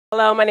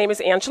Hello, my name is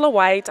Angela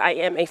White. I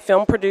am a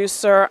film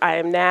producer. I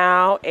am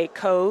now a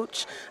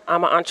coach.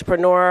 I'm an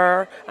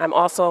entrepreneur. I'm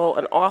also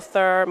an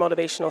author,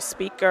 motivational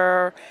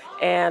speaker,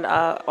 and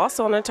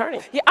also an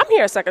attorney. Yeah, I'm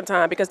here a second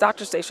time because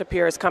Dr. Stacia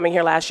Pierce coming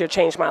here last year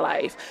changed my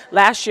life.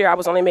 Last year I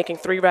was only making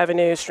 3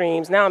 revenue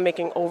streams. Now I'm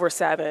making over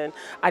 7.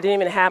 I didn't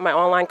even have my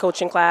online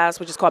coaching class,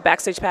 which is called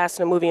Backstage Pass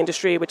in the Movie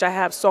Industry, which I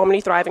have so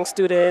many thriving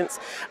students.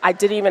 I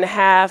didn't even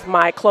have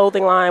my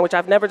clothing line, which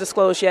I've never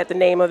disclosed yet the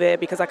name of it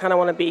because I kind of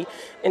want to be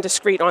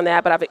indiscreet on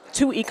that, but I have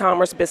 2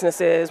 e-commerce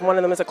businesses. One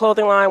of them is a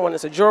clothing line, one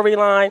is a jewelry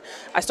line.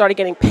 I started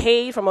getting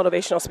paid for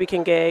motivational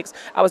speaking gigs.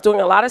 I was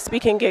doing a lot of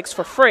speaking gigs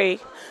for free,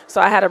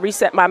 so I had to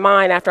reset my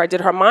mind after I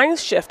did her mind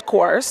shift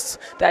course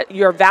that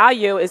your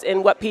value is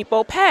in what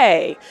people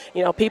pay.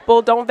 You know,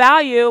 people don't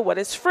value what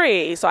is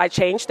free, so I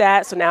changed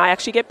that. So now I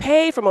actually get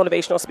paid for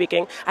motivational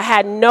speaking. I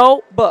had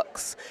no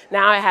books.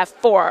 Now I have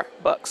 4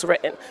 books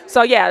written.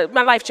 So yeah,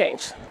 my life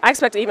changed. I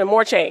expect even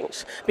more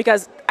change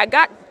because I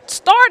got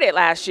started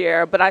last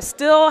year, but I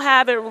still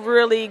haven't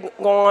really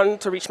gone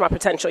to reach my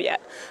potential yet.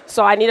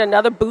 So I need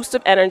another boost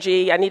of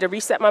energy. I need to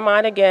reset my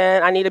mind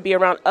again. I need to be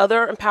around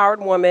other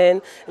empowered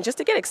women and just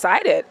to get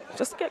excited,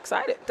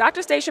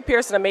 Dr. Stacia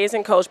Pierce is an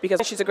amazing coach because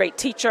she's a great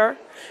teacher.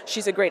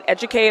 She's a great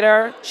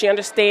educator. She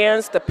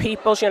understands the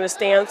people. She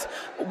understands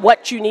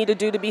what you need to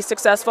do to be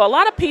successful. A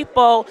lot of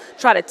people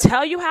try to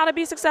tell you how to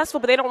be successful,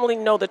 but they don't really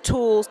know the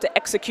tools to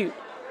execute.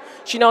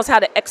 She knows how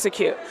to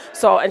execute.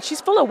 So, and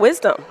she's full of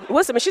wisdom,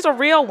 and she's a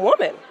real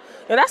woman.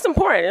 And that's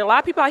important. And a lot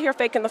of people out here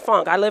faking the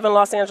funk. I live in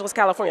Los Angeles,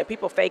 California.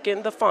 People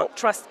faking the funk.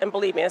 Trust and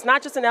believe me. It's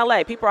not just in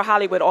LA. People are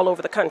Hollywood all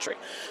over the country.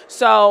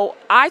 So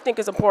I think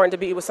it's important to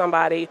be with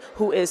somebody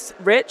who is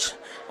rich,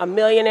 a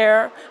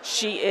millionaire.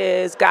 She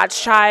is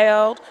God's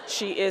child.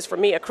 She is, for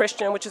me, a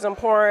Christian, which is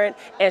important.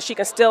 And she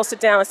can still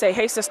sit down and say,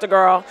 hey, sister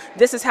girl,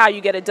 this is how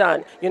you get it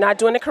done. You're not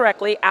doing it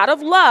correctly out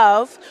of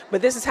love,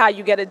 but this is how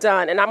you get it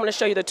done. And I'm going to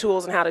show you the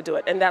tools and how to do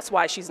it. And that's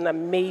why she's an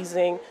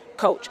amazing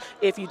coach.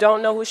 If you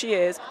don't know who she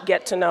is,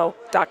 get to know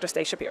Dr.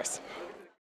 Stacia Pierce.